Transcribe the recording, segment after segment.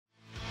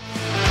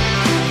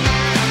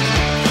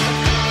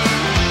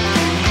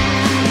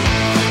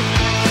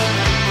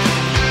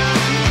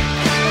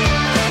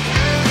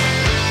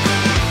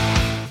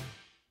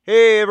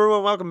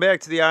welcome back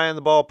to the Eye on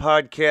the Ball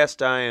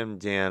podcast. I am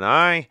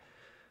Dan.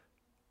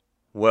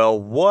 Well,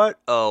 what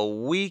a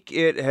week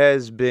it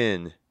has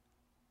been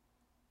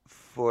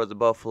for the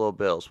Buffalo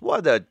Bills.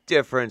 What a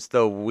difference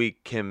the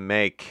week can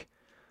make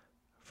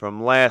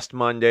from last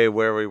Monday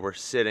where we were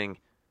sitting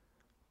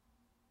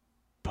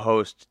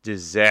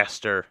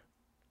post-disaster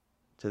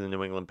to the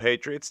New England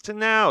Patriots to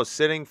now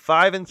sitting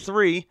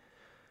 5-3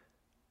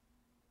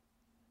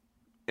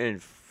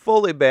 and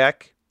fully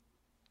back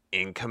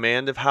in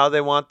command of how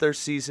they want their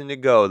season to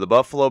go. The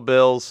Buffalo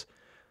Bills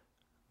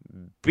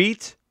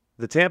beat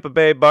the Tampa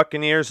Bay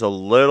Buccaneers a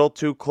little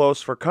too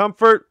close for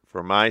comfort,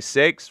 for my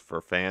sakes, for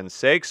fans'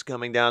 sakes,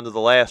 coming down to the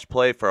last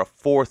play for a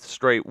fourth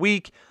straight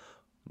week.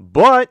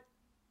 But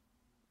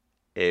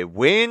a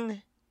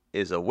win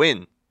is a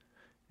win.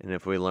 And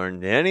if we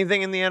learned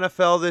anything in the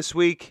NFL this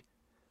week,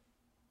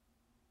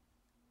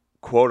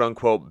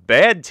 quote-unquote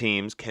bad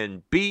teams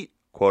can beat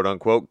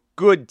quote-unquote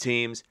good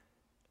teams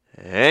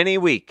any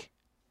week.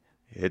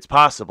 It's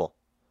possible.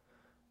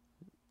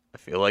 I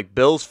feel like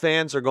Bills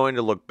fans are going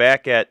to look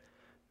back at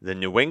the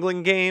New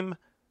England game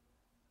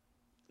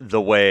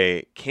the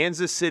way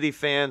Kansas City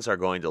fans are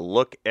going to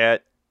look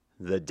at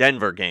the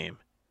Denver game.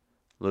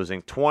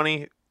 Losing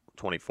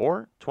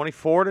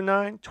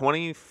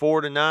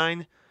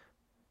 24-9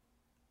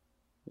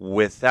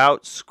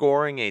 without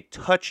scoring a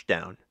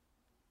touchdown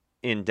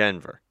in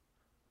Denver.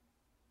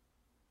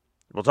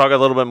 We'll talk a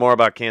little bit more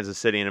about Kansas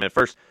City in a minute.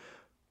 First,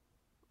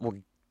 we'll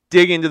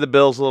dig into the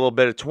Bills a little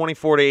bit. A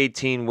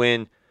 24-18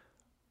 win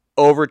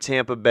over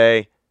Tampa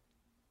Bay.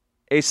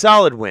 A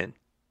solid win.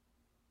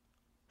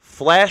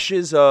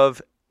 Flashes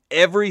of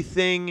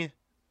everything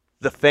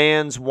the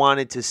fans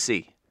wanted to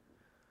see.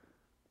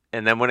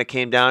 And then when it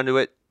came down to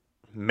it,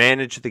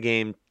 managed the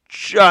game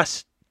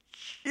just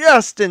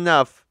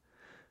enough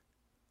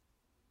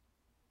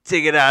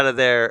to get out of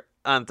there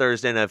on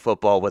Thursday Night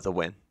Football with a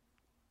win.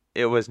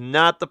 It was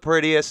not the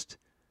prettiest.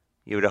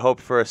 You would have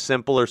hoped for a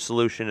simpler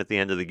solution at the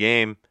end of the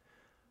game.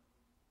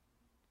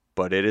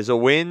 But it is a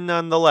win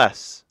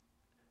nonetheless.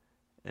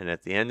 And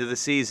at the end of the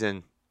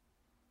season,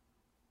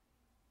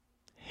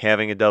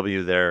 having a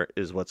W there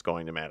is what's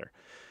going to matter.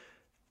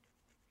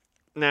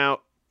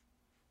 Now,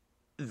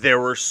 there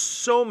were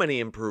so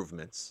many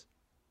improvements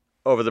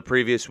over the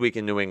previous week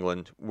in New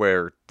England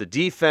where the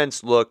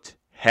defense looked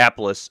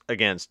hapless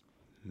against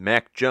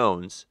Mac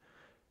Jones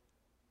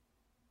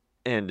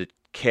and a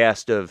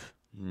cast of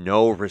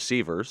no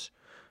receivers.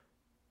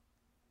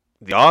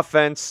 The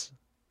offense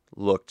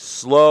looked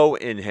slow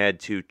and had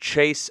to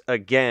chase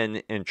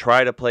again and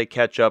try to play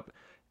catch up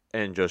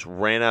and just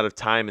ran out of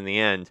time in the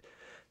end.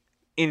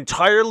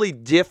 Entirely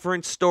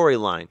different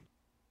storyline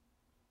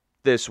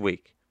this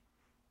week.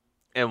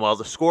 And while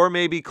the score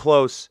may be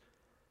close,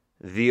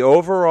 the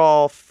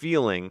overall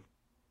feeling,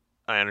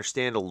 I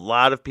understand a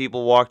lot of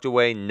people walked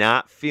away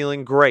not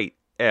feeling great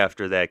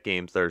after that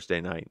game Thursday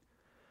night.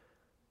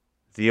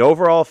 The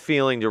overall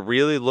feeling to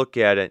really look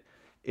at it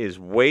is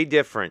way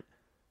different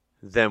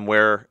than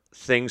where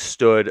things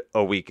stood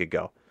a week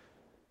ago.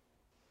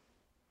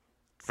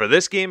 For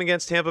this game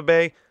against Tampa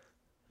Bay,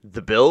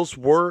 the Bills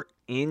were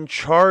in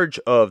charge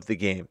of the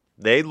game.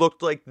 They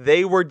looked like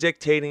they were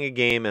dictating a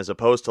game as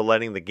opposed to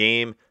letting the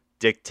game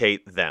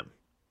dictate them.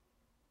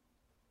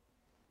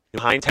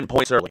 Behind 10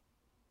 points early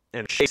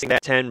and chasing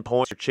that 10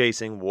 points or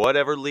chasing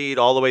whatever lead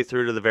all the way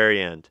through to the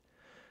very end.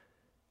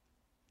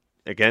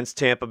 Against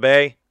Tampa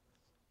Bay,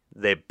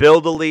 they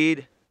build a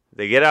lead,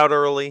 they get out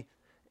early,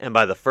 and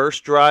by the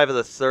first drive of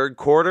the third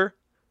quarter,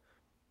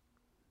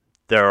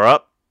 they're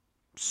up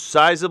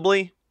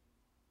sizably.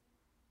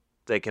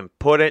 They can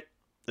put it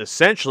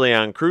essentially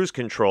on cruise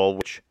control,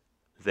 which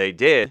they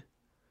did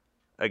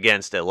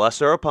against a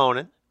lesser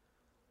opponent,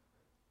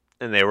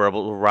 and they were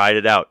able to ride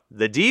it out.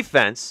 The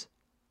defense,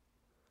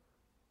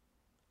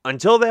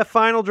 until that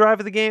final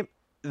drive of the game,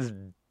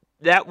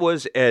 that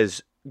was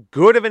as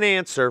good of an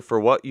answer for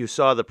what you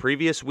saw the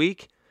previous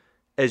week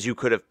as you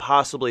could have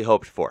possibly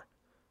hoped for.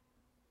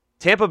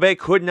 Tampa Bay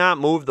could not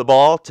move the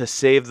ball to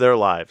save their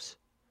lives.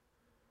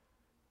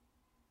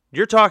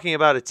 You're talking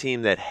about a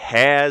team that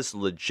has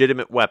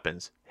legitimate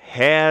weapons,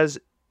 has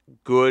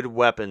good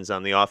weapons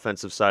on the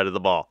offensive side of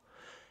the ball.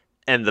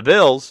 And the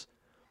Bills,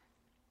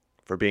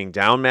 for being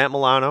down Matt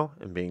Milano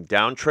and being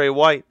down Trey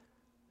White,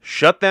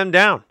 shut them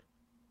down.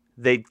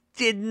 They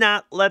did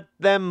not let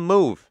them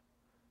move.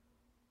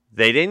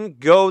 They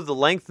didn't go the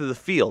length of the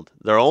field.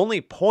 Their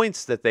only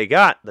points that they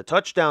got, the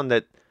touchdown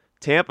that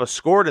Tampa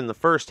scored in the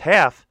first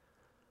half,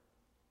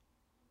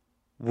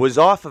 was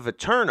off of a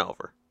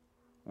turnover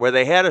where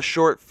they had a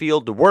short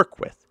field to work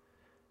with.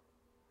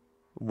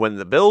 When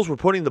the Bills were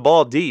putting the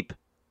ball deep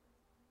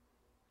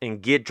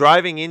and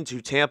driving into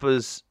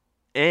Tampa's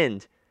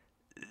end,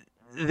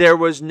 there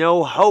was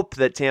no hope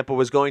that Tampa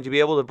was going to be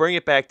able to bring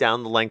it back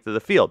down the length of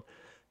the field.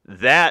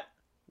 That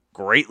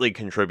greatly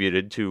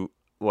contributed to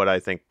what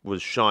I think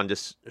was Sean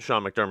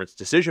McDermott's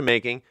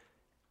decision-making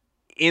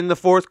in the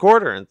fourth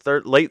quarter, and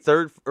late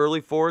third,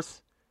 early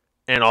fourth,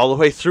 and all the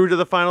way through to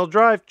the final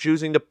drive,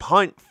 choosing to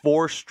punt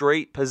 4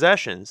 straight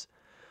possessions.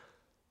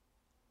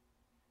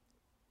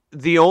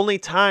 the only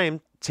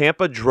time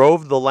Tampa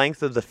drove the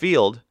length of the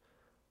field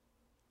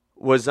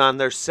was on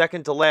their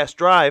second to last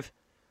drive,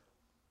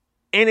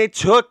 and it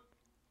took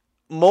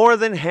more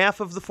than half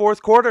of the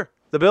fourth quarter.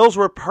 The Bills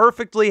were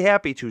perfectly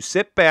happy to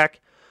sit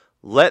back,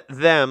 let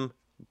them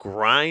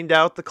grind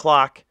out the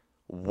clock,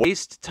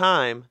 waste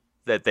time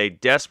that they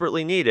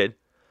desperately needed,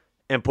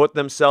 and put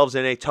themselves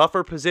in a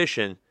tougher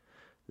position.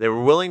 They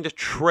were willing to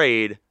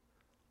trade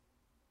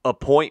a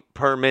point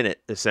per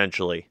minute,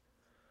 essentially,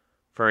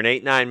 for an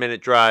 8-9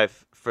 minute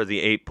drive for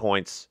the 8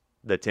 points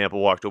that Tampa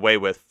walked away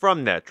with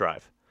from that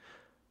drive.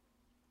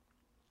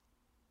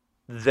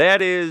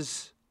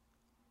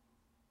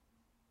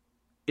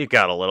 It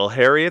got a little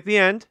hairy at the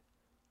end,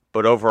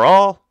 but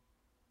overall,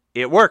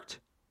 it worked.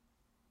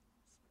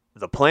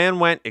 The plan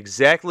went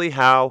exactly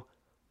how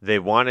they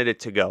wanted it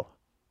to go.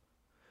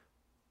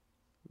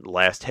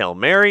 Last Hail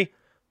Mary,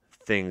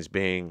 things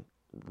being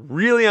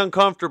really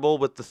uncomfortable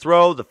with the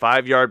throw, the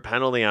 5-yard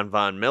penalty on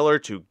Von Miller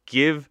to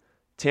give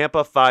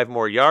Tampa 5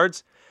 more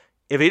yards.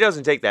 If he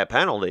doesn't take that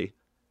penalty,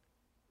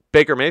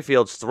 Baker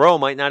Mayfield's throw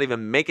might not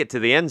even make it to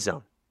the end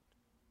zone.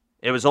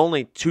 It was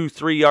only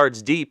 2-3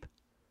 yards deep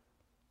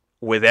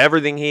with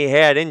everything he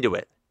had into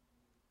it.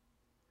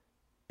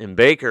 And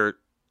Baker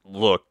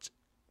looked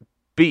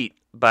beat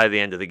by the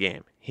end of the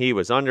game. He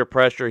was under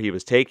pressure. He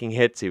was taking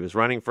hits. He was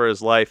running for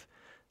his life.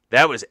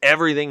 That was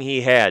everything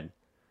he had.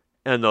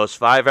 And those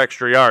 5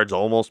 extra yards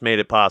almost made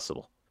it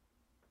possible.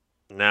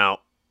 Now,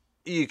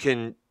 you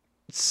can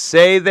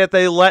say that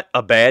they let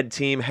a bad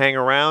team hang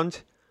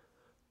around,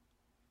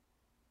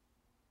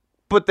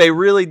 but they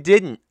really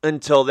didn't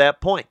until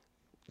that point.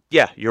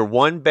 Yeah, you're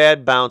one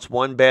bad bounce,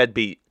 one bad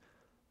beat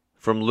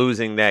from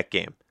losing that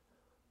game.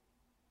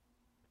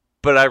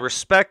 But I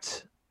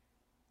respect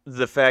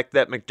the fact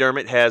that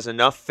McDermott has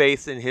enough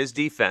faith in his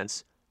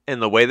defense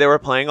and the way they were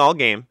playing all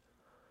game,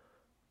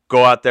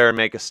 go out there and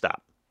make a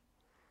stop.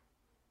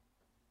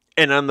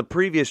 And on the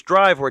previous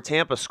drive where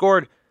Tampa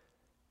scored,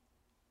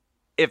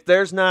 if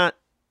there's not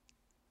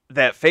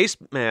that face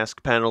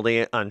mask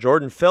penalty on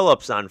Jordan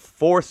Phillips on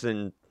 4th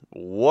and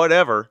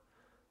whatever,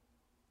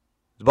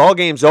 the ball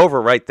game's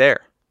over right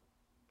there.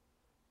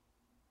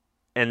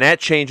 And that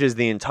changes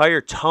the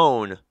entire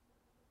tone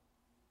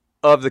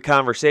of the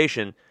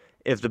conversation.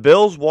 If the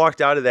Bills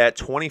walked out of that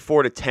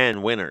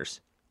 24-10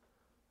 winners,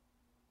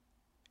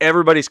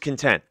 everybody's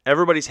content.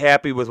 Everybody's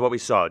happy with what we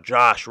saw.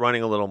 Josh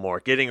running a little more,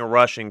 getting a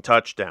rushing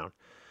touchdown.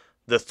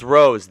 The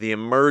throws, the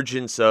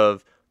emergence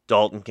of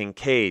Dalton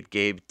Kincaid,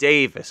 Gabe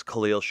Davis,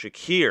 Khalil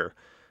Shakir.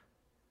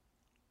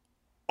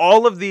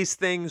 All of these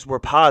things were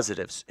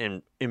positives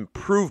and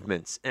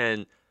improvements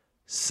and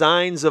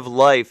signs of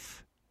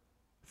life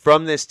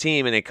from this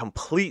team in a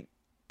complete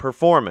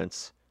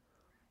performance.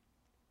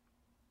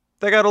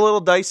 They got a little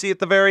dicey at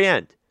the very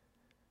end.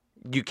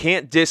 You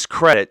can't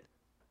discredit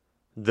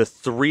the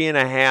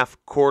 3.5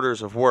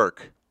 quarters of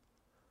work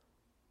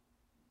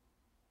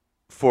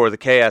for the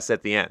chaos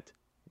at the end.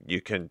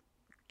 You can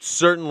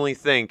certainly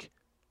think,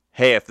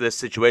 hey, if this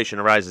situation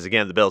arises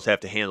again, the Bills have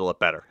to handle it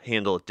better,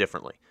 handle it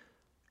differently.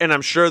 And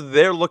I'm sure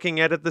they're looking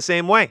at it the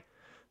same way.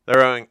 They're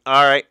going,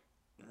 all right,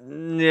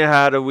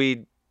 how do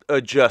we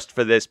adjust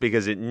for this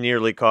because it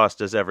nearly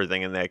cost us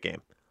everything in that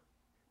game?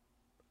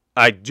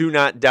 I do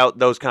not doubt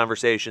those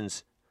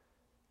conversations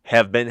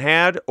have been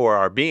had or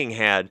are being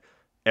had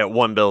at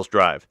one Bills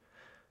drive.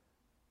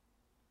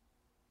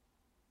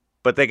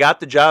 But they got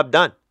the job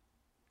done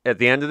at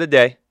the end of the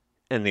day,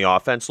 and the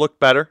offense looked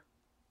better.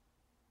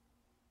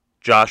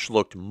 Josh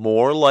looked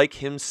more like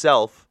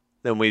himself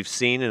than we've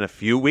seen in a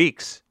few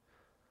weeks.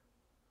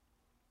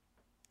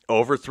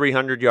 Over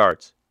 300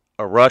 yards,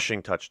 a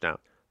rushing touchdown,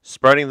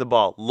 spreading the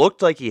ball.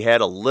 Looked like he had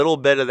a little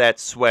bit of that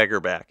swagger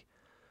back.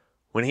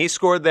 When he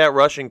scored that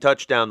rushing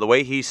touchdown, the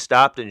way he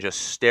stopped and just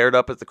stared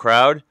up at the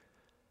crowd,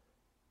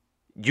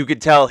 you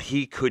could tell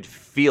he could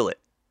feel it.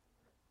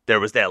 There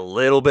was that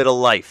little bit of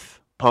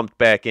life pumped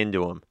back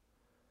into him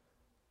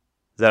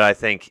that I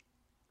think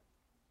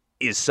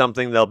is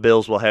something the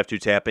Bills will have to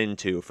tap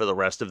into for the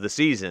rest of the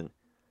season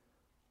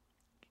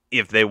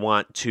if they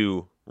want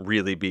to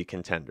really be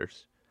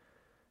contenders.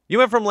 You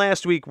went from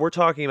last week, we're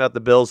talking about the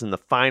Bills in the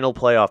final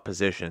playoff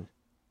position,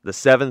 the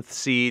 7th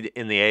seed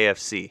in the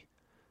AFC.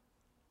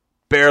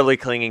 Barely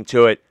clinging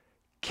to it.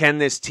 Can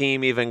this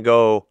team even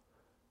go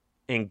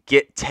and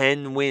get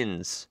 10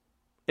 wins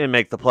and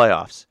make the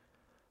playoffs?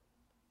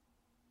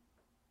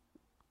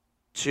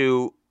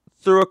 To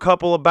through a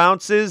couple of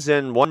bounces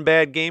and one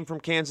bad game from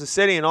Kansas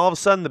City, and all of a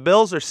sudden the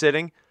Bills are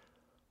sitting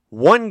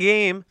one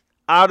game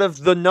out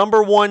of the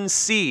number 1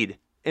 seed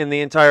in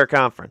the entire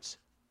conference.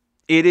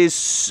 It is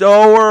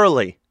so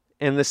early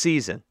in the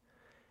season,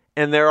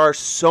 and there are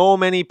so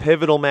many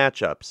pivotal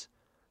matchups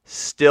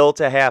still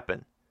to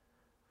happen.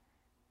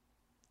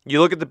 You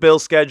look at the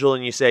Bills' schedule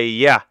and you say,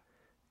 yeah,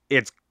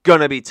 it's going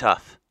to be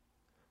tough.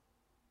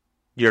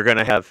 You're going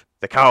to have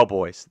the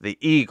Cowboys, the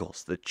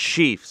Eagles, the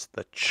Chiefs,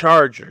 the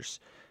Chargers,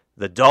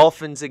 the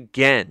Dolphins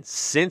again,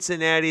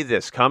 Cincinnati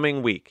this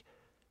coming week.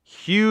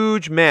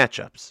 Huge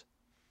matchups.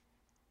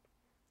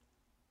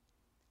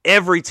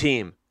 Every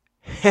team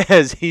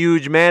has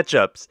huge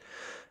matchups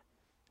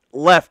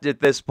left at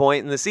this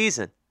point in the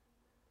season.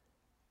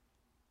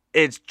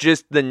 It's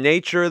just the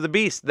nature of the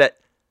beast that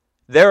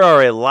there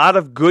are a lot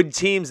of good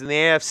teams in the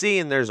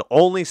AFC and there's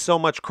only so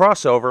much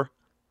crossover.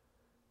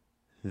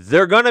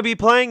 They're going to be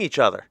playing each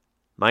other.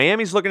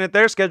 Miami's looking at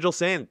their schedule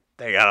saying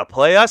they got to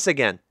play us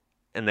again.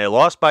 And they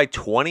lost by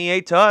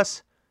 28 to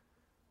us.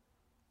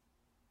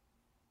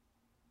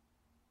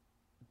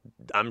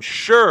 I'm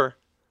sure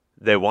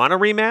they want a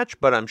rematch,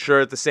 but I'm sure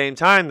at the same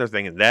time they're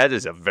thinking that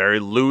is a very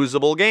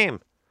losable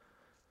game.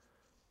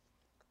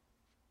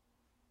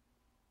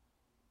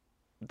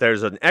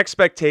 There's an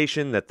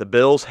expectation that the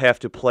Bills have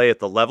to play at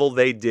the level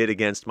they did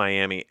against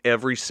Miami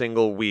every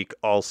single week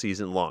all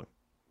season long.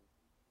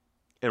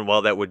 And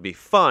while that would be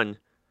fun,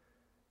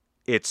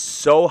 it's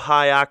so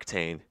high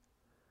octane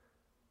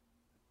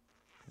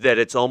that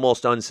it's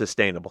almost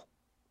unsustainable.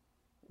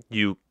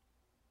 You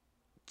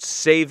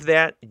save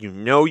that, you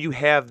know you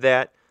have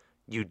that,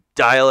 you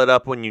dial it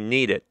up when you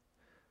need it.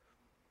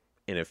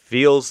 And it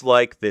feels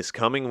like this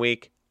coming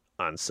week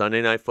on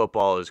Sunday Night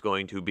Football is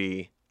going to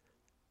be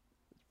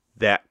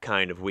that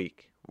kind of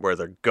week where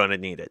they're going to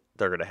need it.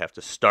 They're going to have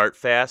to start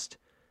fast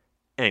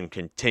and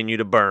continue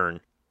to burn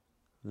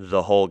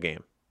the whole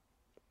game.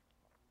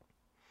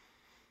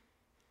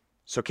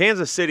 So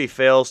Kansas City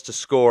fails to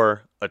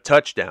score a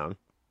touchdown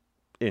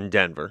in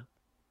Denver,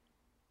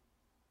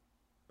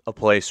 a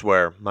place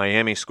where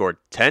Miami scored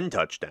 10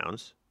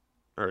 touchdowns,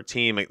 or a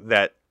team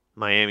that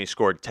Miami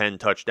scored 10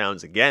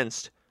 touchdowns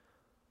against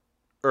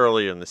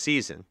earlier in the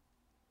season.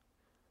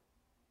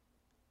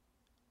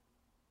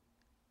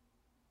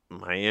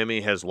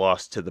 Miami has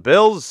lost to the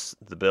Bills.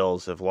 The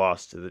Bills have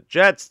lost to the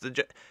Jets.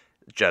 The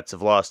Jets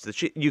have lost to the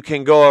Chiefs. You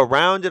can go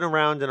around and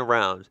around and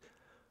around.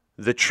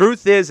 The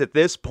truth is, at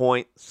this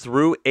point,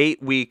 through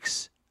 8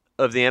 weeks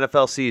of the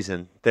NFL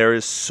season, there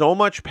is so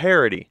much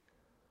parity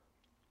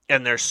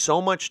and there's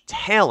so much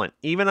talent,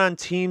 even on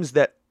teams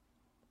that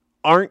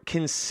aren't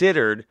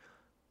considered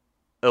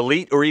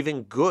elite or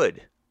even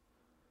good,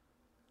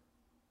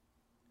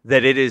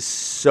 that it is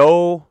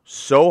so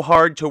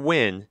hard to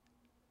win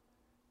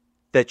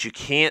that you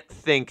can't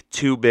think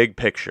too big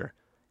picture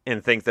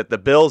and think that the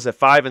Bills at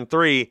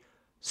 5-3,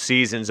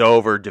 season's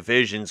over,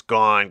 division's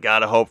gone,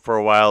 gotta hope for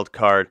a wild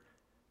card.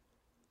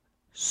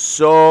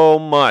 So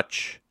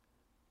much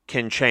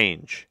can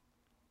change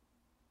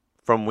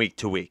from week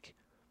to week.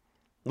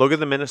 Look at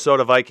the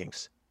Minnesota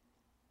Vikings.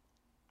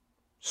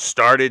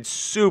 Started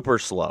super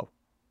slow.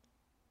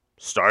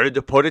 Started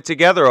to put it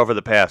together over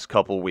the past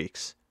couple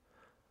weeks.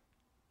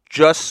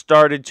 Just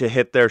started to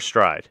hit their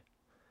stride.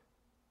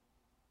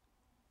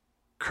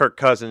 Kirk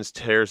Cousins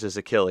tears his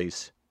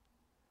Achilles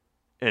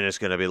and is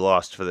going to be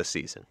lost for the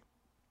season.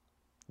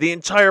 The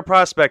entire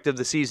prospect of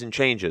the season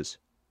changes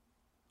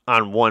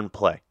on one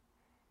play.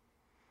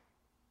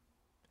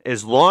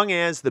 As long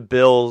as the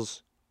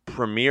Bills'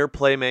 premier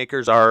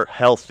playmakers are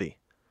healthy,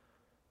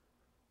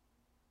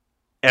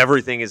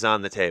 everything is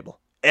on the table.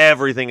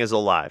 Everything is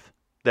alive.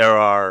 There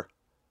are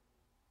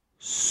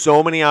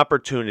so many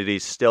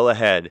opportunities still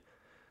ahead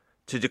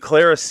to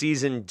declare a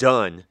season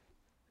done.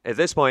 At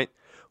this point,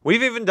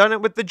 we've even done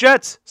it with the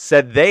Jets.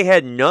 Said they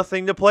had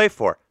nothing to play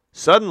for.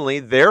 Suddenly,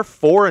 they're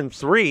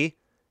 4-3.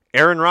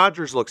 Aaron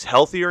Rodgers looks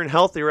healthier and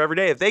healthier every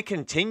day. If they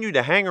continue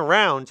to hang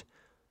around,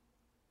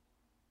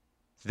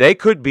 they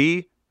could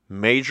be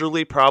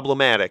majorly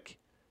problematic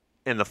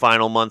in the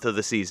final month of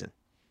the season.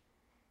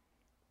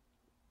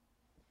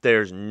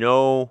 There's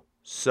no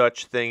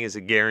such thing as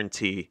a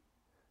guarantee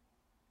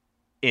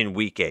in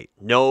Week 8.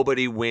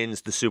 Nobody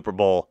wins the Super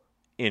Bowl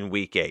in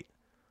Week 8.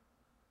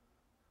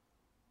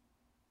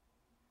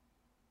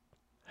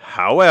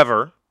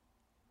 However,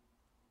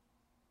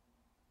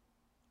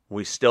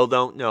 we still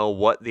don't know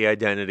what the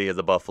identity of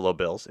the Buffalo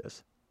Bills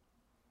is.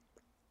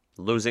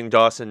 Losing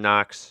Dawson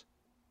Knox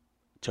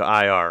to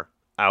IR,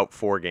 out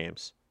 4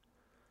 games.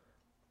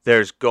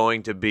 There's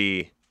going to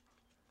be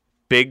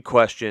big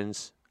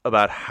questions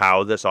about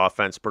how this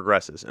offense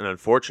progresses. And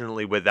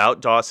unfortunately, without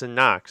Dawson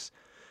Knox,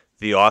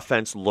 the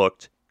offense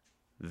looked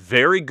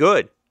very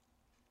good.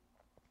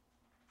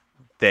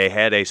 They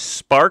had a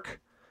spark.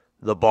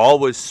 The ball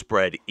was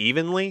spread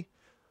evenly.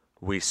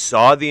 We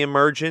saw the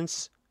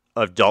emergence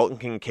of Dalton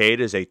Kincaid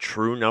as a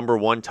true number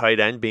 1 tight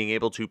end, being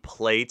able to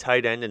play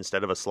tight end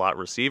instead of a slot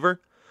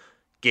receiver.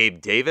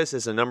 Gabe Davis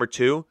as a number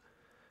 2.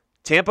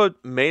 Tampa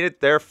made it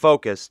their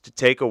focus to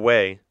take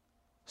away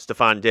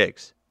Stephon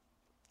Diggs.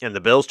 And the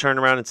Bills turned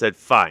around and said,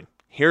 fine,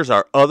 here's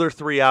our other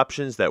 3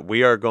 options that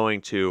we are going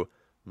to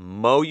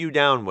mow you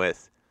down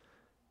with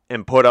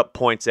and put up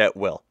points at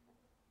will,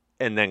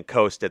 and then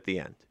coast at the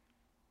end.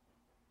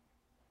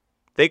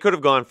 They could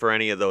have gone for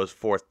any of those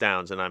 4th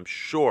downs, and I'm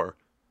sure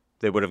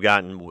they would have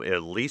gotten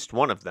at least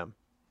one of them.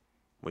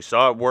 We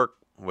saw it work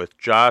with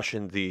Josh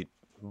in the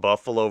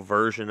Buffalo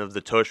version of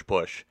the tush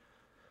push.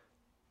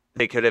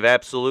 They could have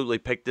absolutely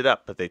picked it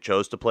up, but they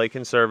chose to play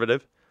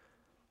conservative,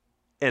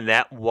 and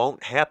that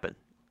won't happen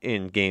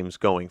in games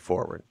going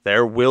forward.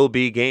 There will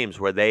be games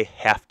where they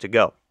have to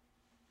go,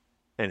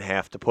 and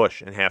have to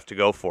push and have to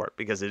go for it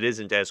because it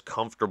isn't as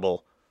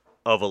comfortable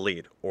of a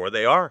lead, or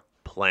they are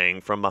playing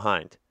from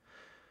behind.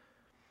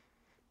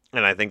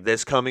 And I think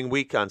this coming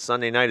week on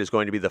Sunday night is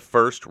going to be the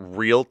first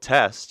real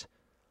test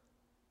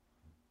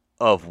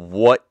of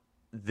what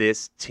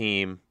this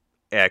team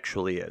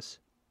actually is.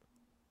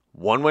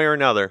 One way or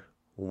another,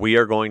 we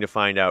are going to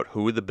find out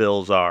who the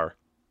Bills are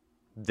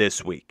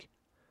this week.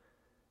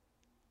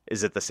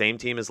 Is it the same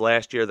team as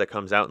last year that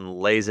comes out and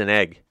lays an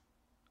egg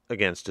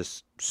against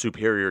a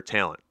superior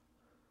talent?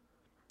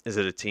 Is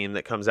it a team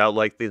that comes out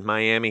like the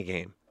Miami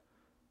game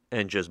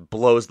and just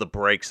blows the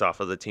brakes off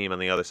of the team on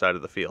the other side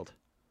of the field?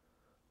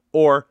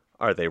 Or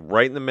are they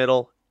right in the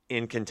middle,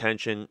 in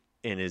contention,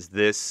 and is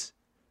this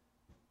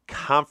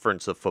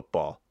conference of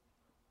football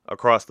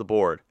across the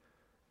board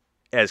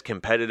as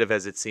competitive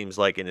as it seems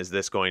like, and is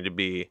this going to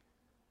be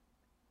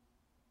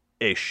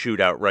a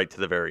shootout right to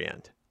the very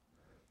end?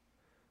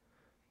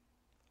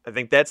 I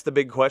think that's the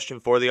big question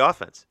for the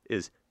offense,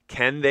 is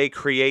can they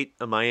create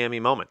a Miami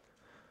moment?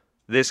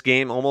 This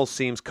game almost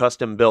seems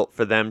custom built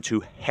for them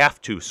to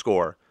have to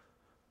score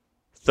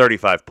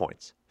 35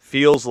 points.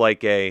 Feels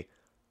like a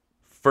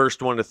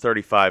first one to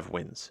 35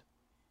 wins.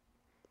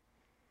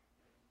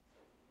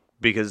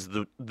 Because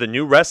the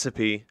new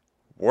recipe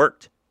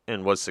worked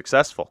and was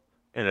successful.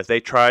 And if they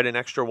tried an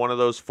extra one of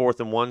those 4th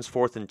and 1s,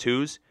 4th and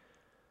 2s,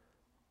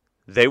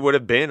 they would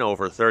have been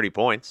over 30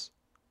 points.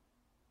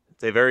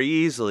 They very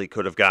easily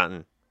could have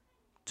gotten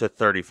to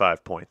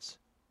 35 points.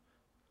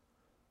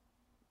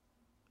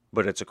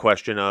 But it's a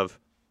question of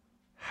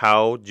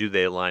how do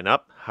they line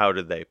up? How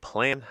do they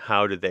plan?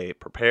 How do they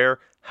prepare?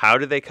 How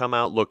do they come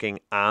out looking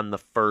on the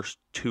first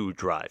 2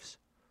 drives?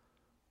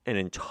 An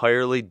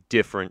entirely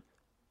different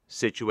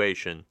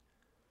situation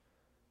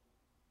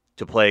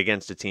to play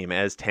against a team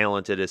as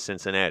talented as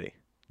Cincinnati.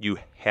 You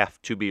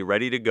have to be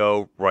ready to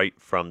go right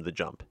from the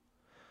jump.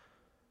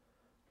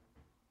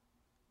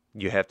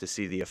 You have to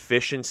see the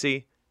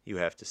efficiency. You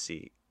have to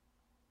see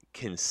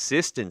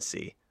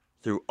consistency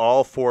through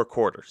all 4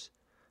 quarters.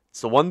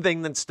 So one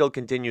thing that still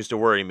continues to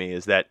worry me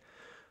is that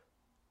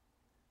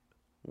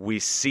we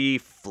see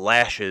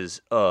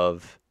flashes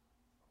of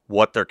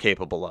what they're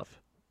capable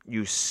of.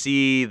 You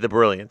see the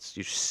brilliance.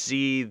 You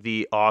see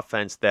the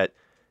offense that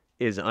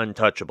is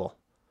untouchable.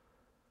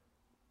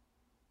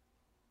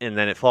 And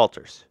then it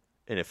falters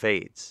and it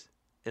fades.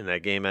 And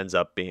that game ends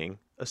up being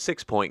a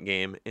 6-point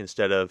game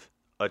instead of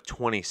a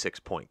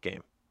 26-point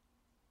game,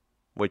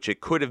 which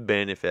it could have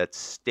been if it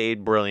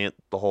stayed brilliant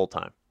the whole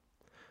time.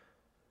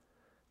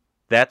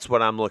 That's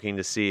what I'm looking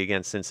to see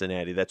against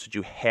Cincinnati. That's what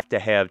you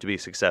have to be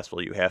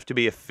successful. You have to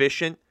be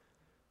efficient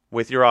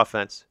with your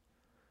offense.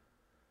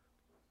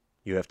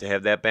 You have to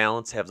have that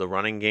balance, have the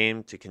running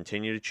game to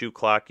continue to chew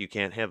clock. You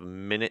can't have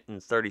 1-minute and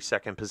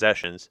 30-second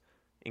possessions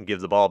and give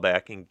the ball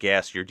back and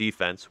gas your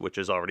defense, which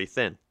is already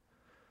thin.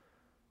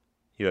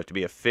 You have to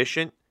be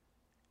efficient,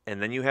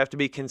 and then you have to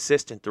be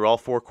consistent through all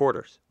 4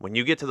 quarters. When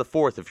you get to the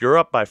 4th, if you're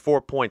up by 4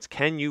 points,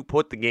 can you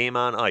put the game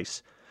on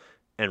ice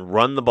and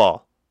run the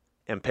ball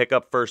and pick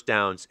up first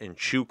downs and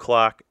chew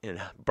clock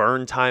and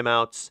burn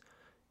timeouts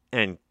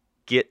and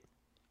get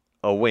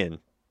a win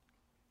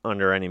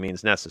under any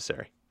means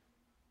necessary?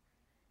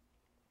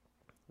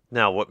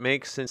 Now, what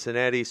makes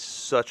Cincinnati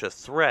such a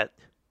threat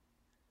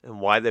and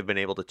why they've been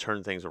able to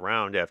turn things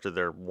around after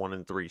their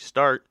 1-3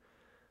 start,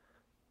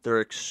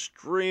 they're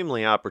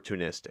extremely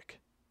opportunistic.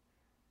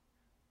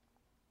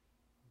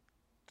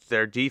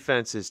 Their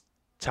defense is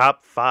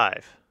top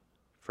 5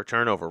 for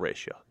turnover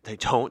ratio. They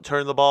don't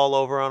turn the ball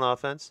over on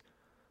offense,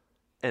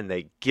 and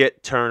they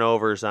get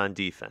turnovers on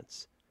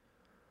defense.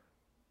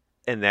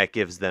 And that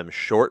gives them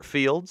short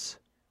fields,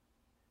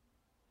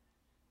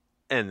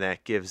 and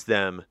that gives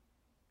them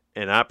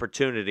an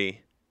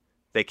opportunity.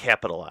 They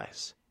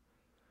capitalize.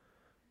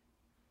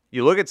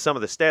 You look at some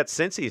of the stats.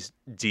 Cincy's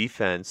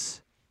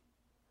defense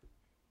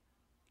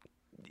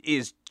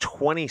is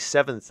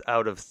 27th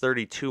out of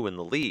 32 in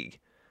the league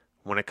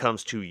when it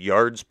comes to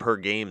yards per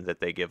game that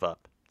they give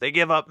up. They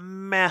give up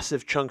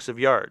massive chunks of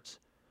yards.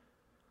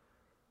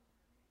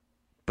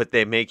 But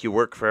they make you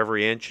work for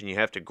every inch, and you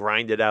have to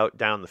grind it out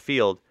down the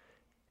field.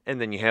 And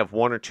then you have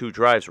 1 or 2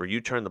 drives where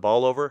you turn the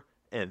ball over,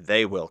 and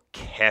they will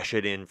cash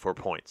it in for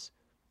points.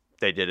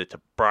 They did it to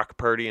Brock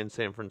Purdy in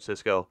San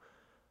Francisco.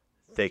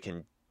 They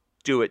can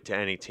do it to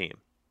any team.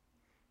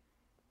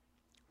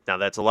 Now,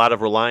 that's a lot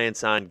of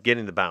reliance on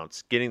getting the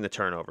bounce, getting the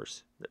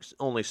turnovers. There's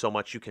only so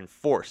much you can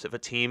force. If a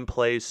team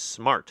plays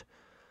smart,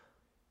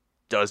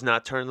 does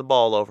not turn the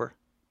ball over,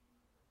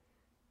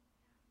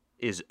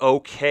 is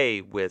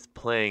okay with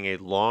playing a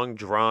long,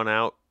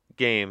 drawn-out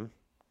game,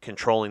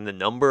 controlling the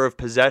number of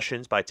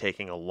possessions by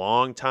taking a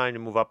long time to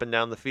move up and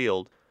down the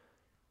field,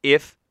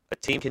 if a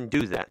team can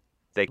do that,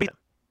 they can beat them.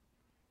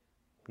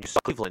 You saw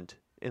Cleveland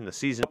in the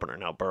season opener.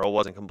 Now, Burrow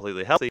wasn't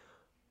completely healthy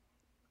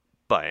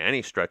by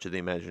any stretch of the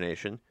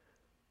imagination,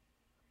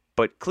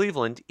 but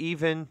Cleveland,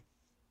 even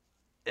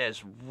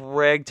as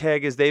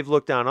ragtag as they've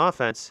looked on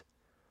offense,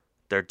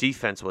 their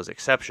defense was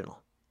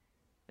exceptional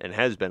and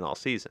has been all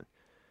season.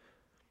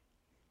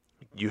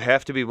 You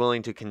have to be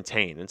willing to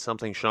contain, and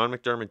something Sean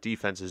McDermott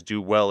defenses do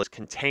well is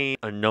contain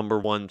a number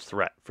one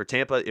threat. For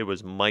Tampa, it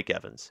was Mike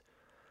Evans.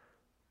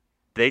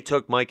 They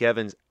took Mike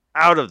Evans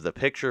out of the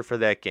picture for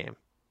that game.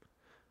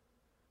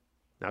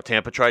 Now,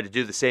 Tampa tried to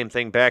do the same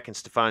thing back in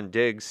Stephon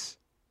Diggs,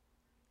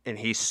 and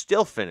he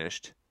still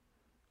finished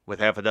with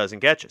half a dozen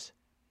catches.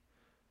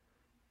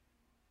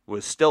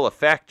 Was still a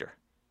factor.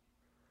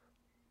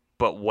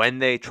 But when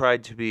Tampa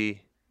tried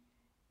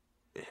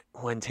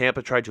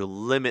to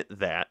limit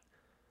that,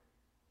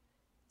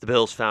 the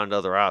Bills found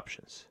other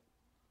options.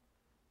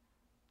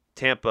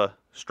 Tampa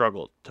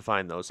struggled to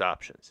find those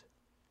options.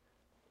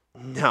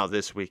 Now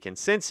this week in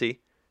Cincy,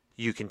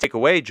 you can take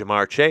away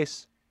Jamar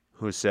Chase,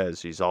 who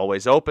says he's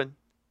always open.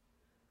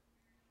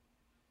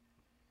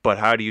 But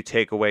how do you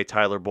take away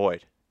Tyler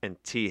Boyd and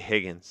T.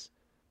 Higgins?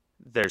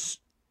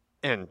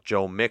 And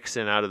Joe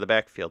Mixon out of the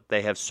backfield.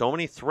 They have so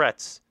many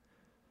threats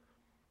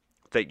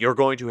that you're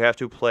going to have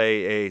to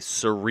play a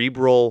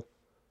cerebral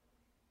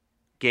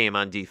game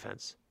on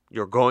defense.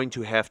 You're going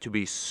to have to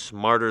be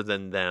smarter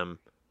than them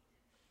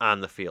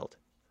on the field.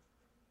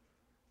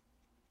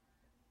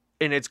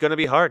 And it's going to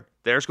be hard.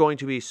 There's going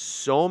to be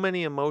so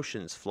many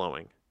emotions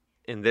flowing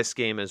in this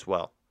game as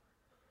well.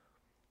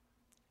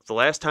 The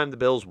last time the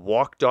Bills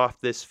walked off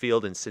this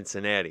field in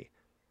Cincinnati,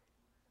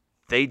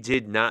 they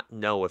did not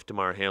know if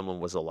Damar Hamlin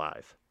was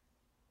alive.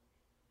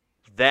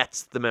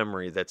 That's the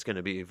memory that's going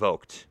to be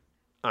evoked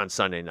on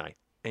Sunday night.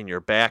 And you're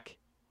back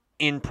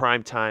in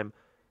primetime,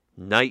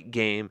 night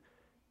game,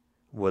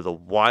 with a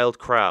wild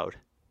crowd.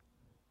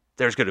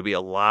 There's going to be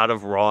a lot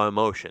of raw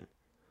emotion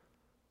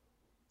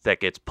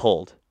that gets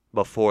pulled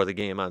before the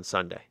game on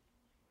Sunday.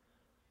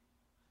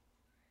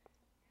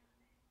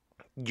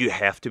 You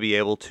have to be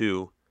able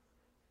to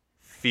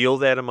feel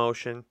that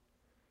emotion,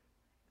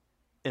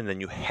 and then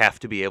you have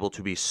to be able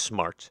to be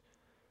smart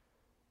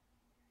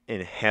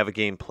and have a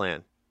game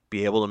plan,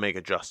 be able to make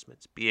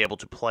adjustments, be able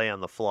to play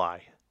on the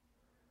fly.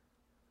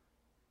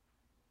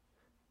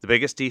 The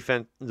biggest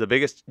difference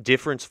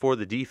for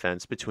the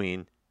defense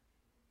between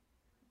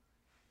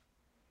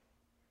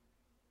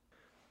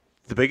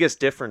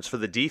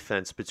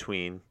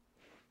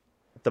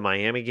the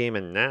Miami game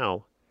and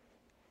now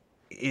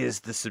is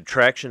the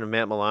subtraction of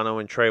Matt Milano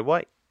and Trey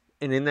White.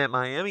 And in that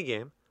Miami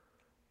game,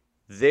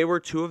 they were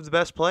two of the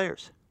best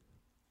players.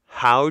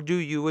 How do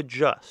you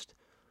adjust?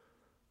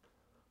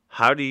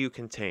 How do you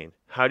contain?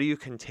 How do you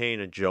contain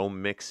a Joe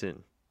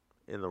Mixon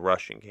in the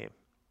rushing game?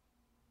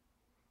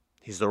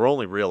 He's their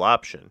only real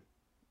option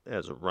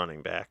as a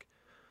running back.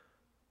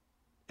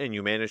 And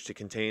you manage to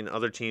contain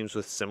other teams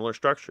with similar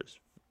structures.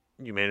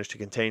 You managed to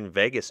contain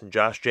Vegas and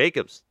Josh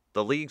Jacobs,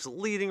 the league's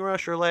leading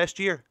rusher last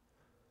year.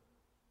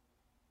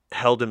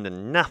 Held him to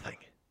nothing.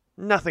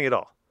 Nothing at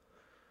all.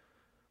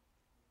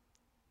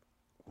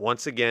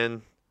 Once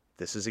again,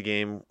 this is a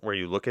game where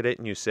you look at it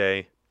and you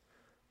say,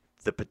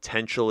 the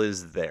potential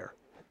is there.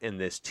 And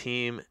this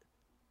team,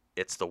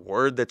 it's the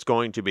word that's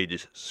going to be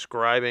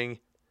describing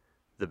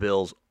the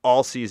Bills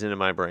all season in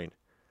my brain.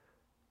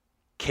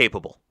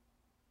 Capable.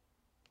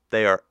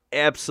 They are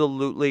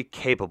absolutely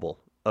capable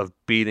of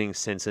beating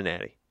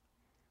Cincinnati.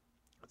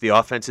 The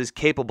offense is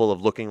capable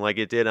of looking like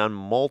it did on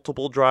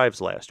multiple drives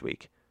last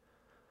week.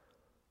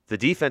 The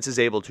defense is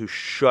able to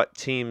shut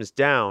teams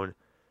down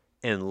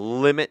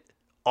and limit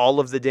all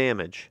of the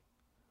damage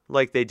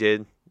like they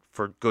did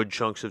for good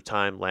chunks of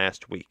time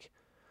last week.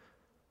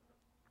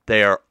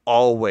 They are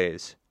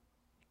always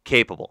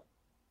capable.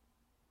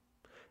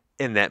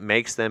 And that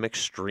makes them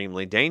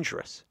extremely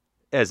dangerous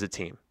as a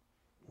team.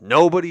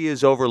 Nobody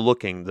is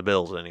overlooking the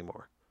Bills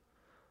anymore.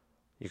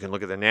 You can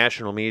look at the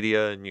national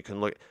media and you can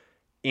look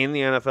in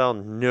the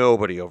NFL,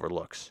 nobody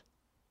overlooks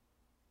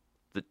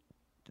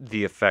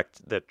the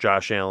effect that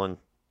Josh Allen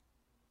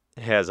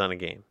has on a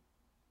game.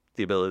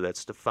 The ability that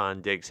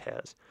Stephon Diggs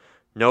has.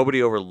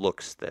 Nobody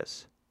overlooks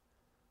this.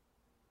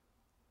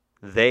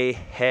 They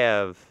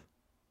have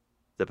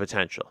the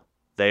potential.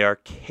 They are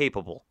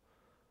capable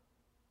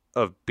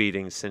of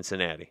beating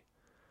Cincinnati.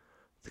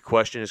 The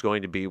question is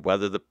going to be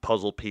whether the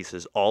puzzle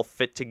pieces all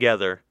fit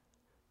together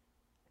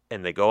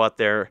and they go out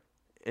there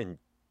and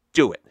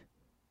do it.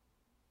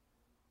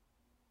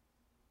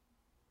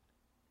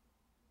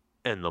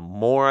 And the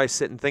more I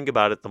sit and think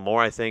about it, the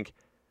more I think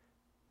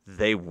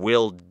they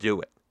will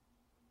do it.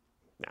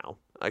 Now,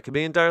 I could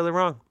be entirely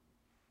wrong.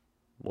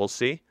 We'll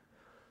see.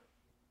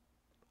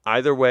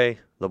 Either way,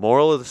 the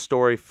moral of the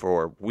story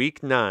for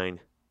Week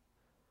 9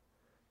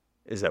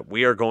 is that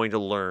we are going to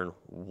learn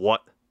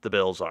what the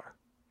Bills are.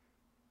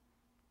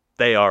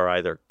 They are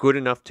either good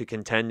enough to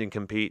contend and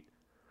compete,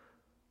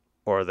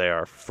 or they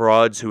are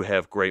frauds who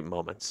have great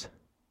moments.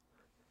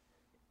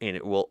 And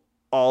it will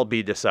all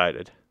be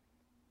decided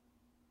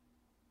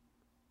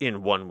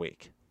in 1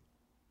 week.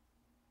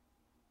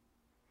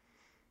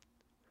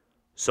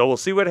 So we'll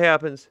see what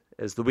happens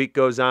as the week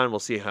goes on.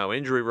 We'll see how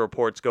injury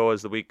reports go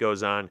as the week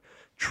goes on.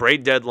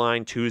 Trade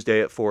deadline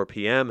Tuesday at 4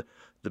 p.m.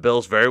 The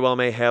Bills very well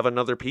may have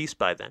another piece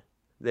by then.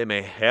 They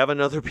may have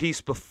another piece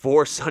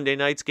before Sunday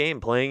night's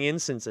game playing in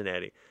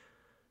Cincinnati.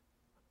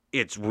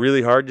 It's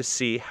really hard to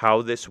see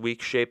how this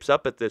week shapes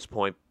up at this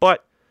point,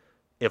 but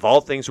if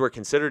all things were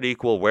considered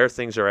equal where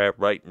things are at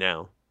right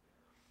now,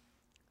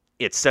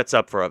 it sets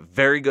up for a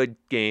very good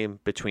game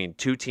between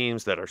two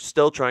teams that are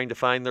still trying to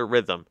find their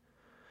rhythm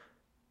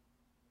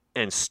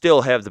and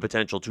still have the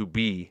potential to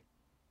be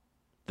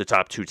the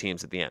top two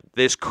teams at the end.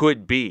 This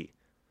could be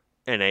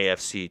an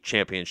AFC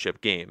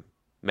championship game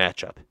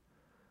matchup.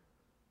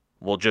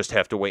 We'll just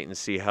have to wait and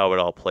see how it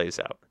all plays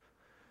out.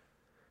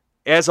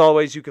 As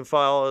always, you can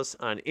follow us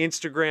on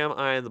Instagram,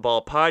 Eye on the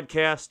Ball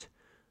Podcast.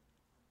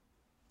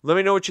 Let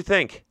me know what you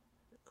think.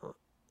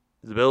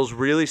 Do the Bills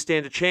really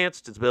stand a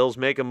chance? Did the Bills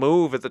make a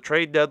move at the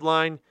trade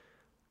deadline?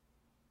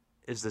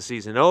 Is the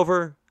season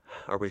over?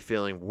 Are we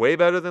feeling way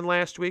better than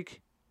last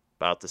week?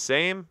 About the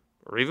same?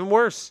 Or even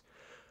worse?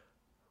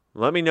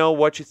 Let me know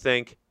what you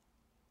think.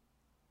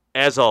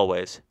 As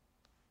always,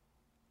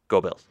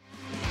 go Bills.